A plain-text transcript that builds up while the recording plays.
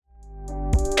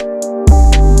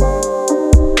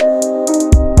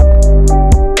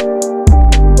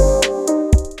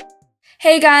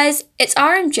Hey guys, it's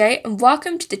RMJ and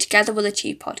welcome to the Together We'll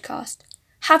Achieve podcast.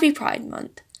 Happy Pride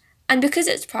Month. And because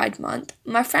it's Pride Month,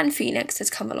 my friend Phoenix has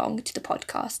come along to the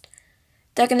podcast.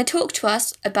 They're going to talk to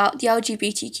us about the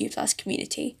LGBTQ+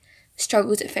 community, the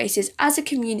struggles it faces as a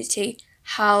community,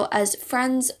 how as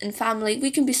friends and family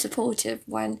we can be supportive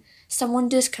when someone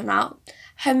does come out,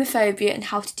 homophobia and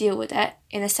how to deal with it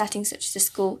in a setting such as a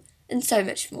school, and so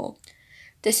much more.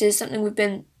 This is something we've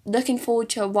been looking forward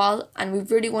to a while, and we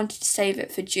really wanted to save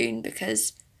it for June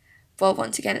because, well,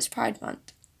 once again, it's Pride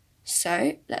Month.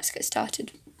 So, let's get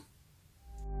started.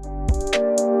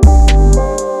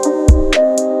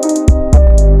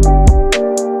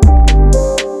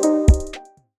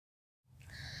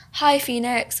 Hi,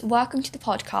 Phoenix. Welcome to the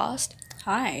podcast.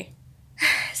 Hi.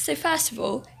 So, first of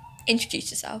all,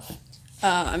 introduce yourself.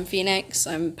 I'm Phoenix.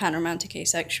 I'm panromantic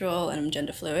asexual and I'm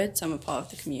gender fluid, so I'm a part of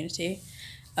the community.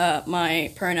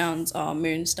 My pronouns are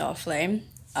moon, star, flame,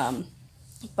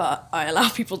 but I allow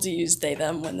people to use they,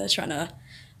 them when they're trying to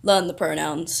learn the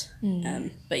pronouns.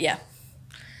 But yeah.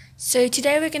 So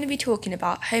today we're going to be talking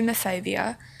about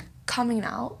homophobia, coming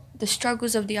out, the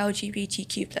struggles of the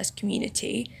LGBTQ+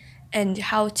 community, and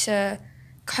how to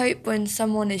cope when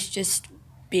someone is just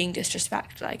being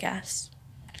disrespectful, I guess.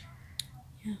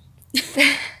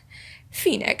 Yeah.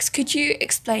 Phoenix, could you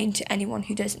explain to anyone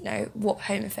who doesn't know what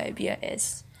homophobia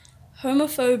is?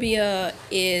 Homophobia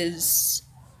is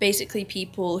basically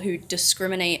people who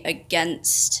discriminate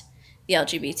against the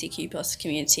LGBTQ+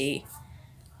 community.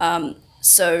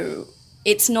 So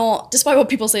it's not, despite what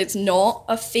people say, it's not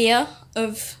a fear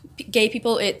of gay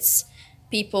people, it's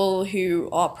people who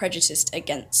are prejudiced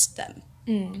against them.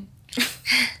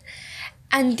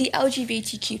 And the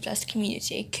LGBTQ+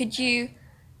 community, could you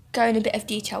go in a bit of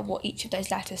detail what each of those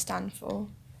letters stand for?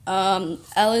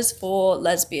 L is for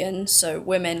lesbian, so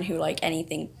women who like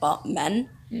anything but men.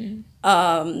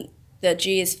 The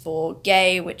G is for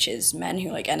gay, which is men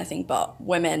who like anything but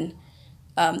women.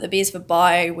 The B is for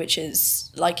bi, which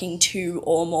is liking two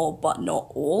or more but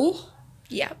not all.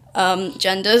 Yeah.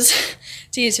 Genders.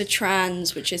 T is for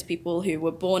trans, which is people who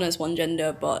were born as one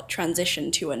gender but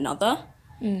transition to another.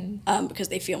 Because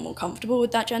they feel more comfortable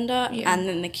with that gender. Yeah. And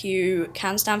then the Q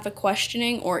can stand for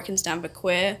questioning or it can stand for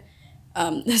queer.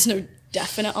 There's no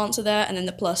definite answer there. And then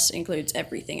the plus includes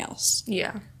everything else.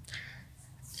 Yeah.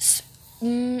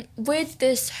 With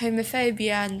this homophobia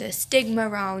and the stigma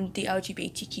around the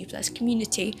LGBTQ+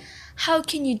 community, how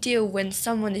can you deal when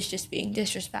someone is just being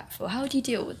disrespectful? How do you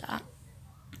deal with that?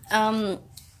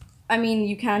 I mean,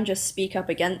 you can just speak up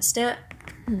against it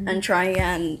and try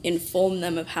and inform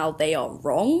them of how they are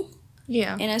wrong,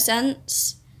 Yeah. in a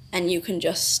sense. And you can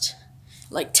just,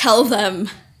 like, tell them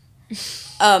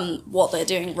what they're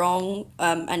doing wrong,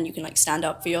 and you can, like, stand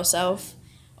up for yourself.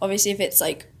 Obviously, if it's,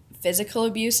 like, physical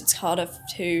abuse, it's harder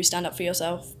to stand up for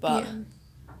yourself, but,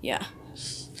 yeah.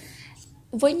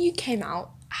 When you came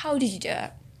out, how did you do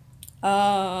it?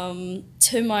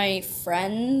 To my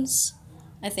friends,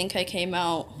 I think I came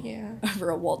out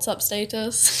over a WhatsApp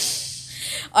status.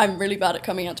 I'm really bad at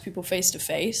coming out to people face to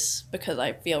face because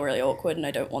I feel really awkward and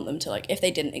I don't want them to, like, if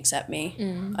they didn't accept me,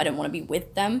 I don't want to be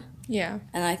with them. Yeah.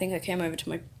 And I think I came out to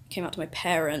my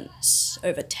parents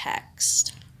over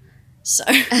text. So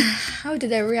How did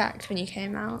they react when you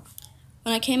came out?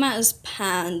 when I came out as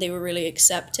pan, they were really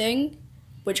accepting,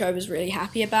 which I was really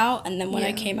happy about. And then when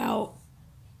I came out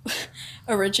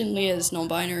originally as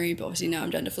non-binary, but obviously now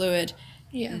I'm gender fluid,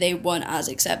 they weren't as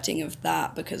accepting of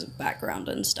that because of background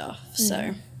and stuff.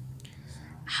 So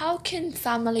How can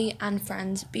family and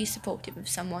friends be supportive of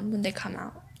someone when they come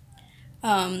out?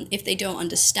 if they don't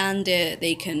understand it,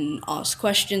 they can ask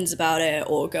questions about it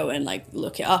or go and like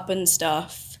look it up and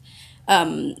stuff.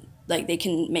 Like they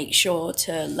can make sure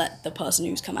to let the person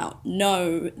who's come out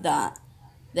know that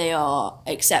they are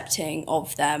accepting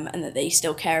of them and that they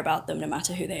still care about them no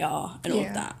matter who they are and all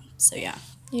of that. So yeah.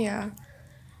 Yeah.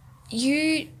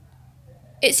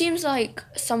 It seems like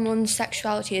someone's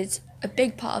sexuality is a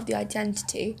big part of the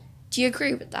identity. Do you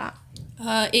agree with that?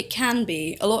 It can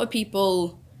be. A lot of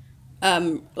people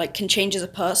like can change as a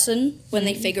person when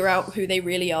they figure out who they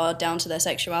really are down to their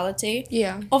sexuality.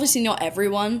 Yeah. Obviously not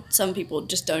everyone. Some people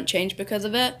just don't change because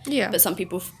of it. Yeah. But some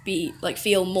people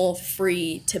feel more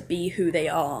free to be who they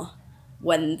are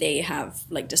when they have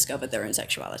like discovered their own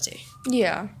sexuality.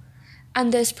 Yeah.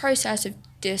 And this process of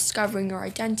discovering your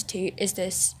identity, is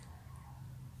this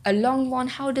a long one?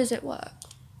 How does it work?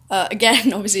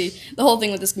 Again, obviously, the whole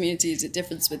thing with this community is it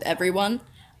differs with everyone.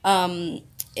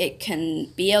 It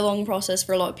can be a long process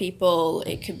for a lot of people.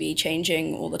 It could be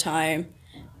changing all the time.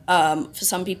 For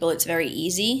some people, it's very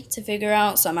easy to figure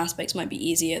out. Some aspects might be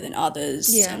easier than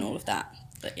others and all of that.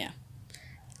 But yeah.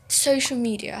 social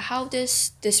media, how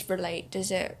does this relate?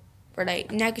 Does it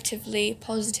relate negatively,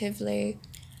 positively?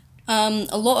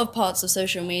 A lot of parts of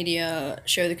social media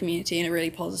show the community in a really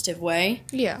positive way,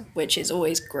 Yeah. which is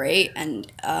always great.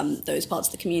 And those parts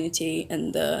of the community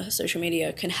and the social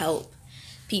media can help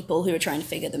people who are trying to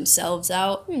figure themselves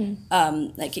out.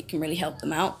 Like, it can really help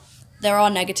them out. There are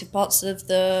negative parts of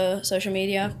the social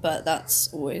media, but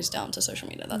that's always down to social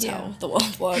media. That's how the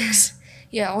world works.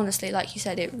 Yeah, honestly, like you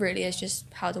said, it really is just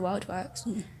how the world works.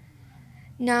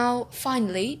 Now,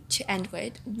 finally, to end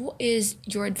with, what is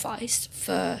your advice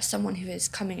for someone who is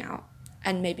coming out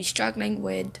and maybe struggling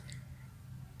with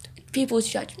people's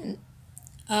judgment?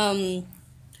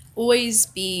 Always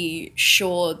be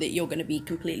sure that you're going to be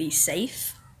completely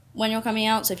safe when you're coming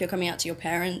out. So if you're coming out to your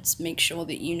parents, make sure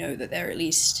that you know that they're at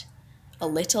least a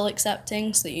little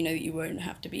accepting, so that you know that you won't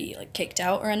have to be like kicked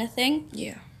out or anything.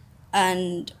 Yeah.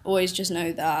 And always just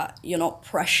know that you're not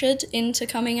pressured into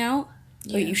coming out,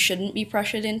 or you shouldn't be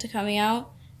pressured into coming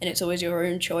out, and it's always your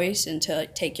own choice, and to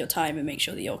take your time and make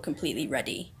sure that you're completely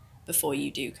ready before you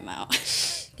do come out.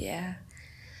 Yeah.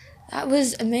 That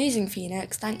was amazing,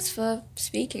 Phoenix. Thanks for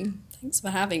speaking. Thanks for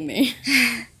having me.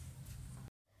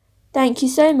 Thank you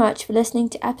so much for listening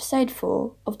to episode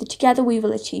 4 of the Together We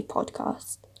Will Achieve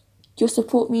podcast. Your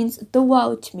support means the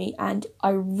world to me, and I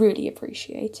really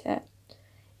appreciate it.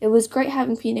 It was great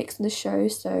having Phoenix on the show,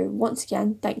 so once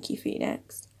again, thank you,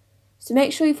 Phoenix. So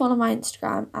make sure you follow my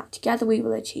Instagram at Together We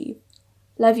Will Achieve.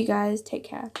 Love you guys, take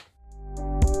care.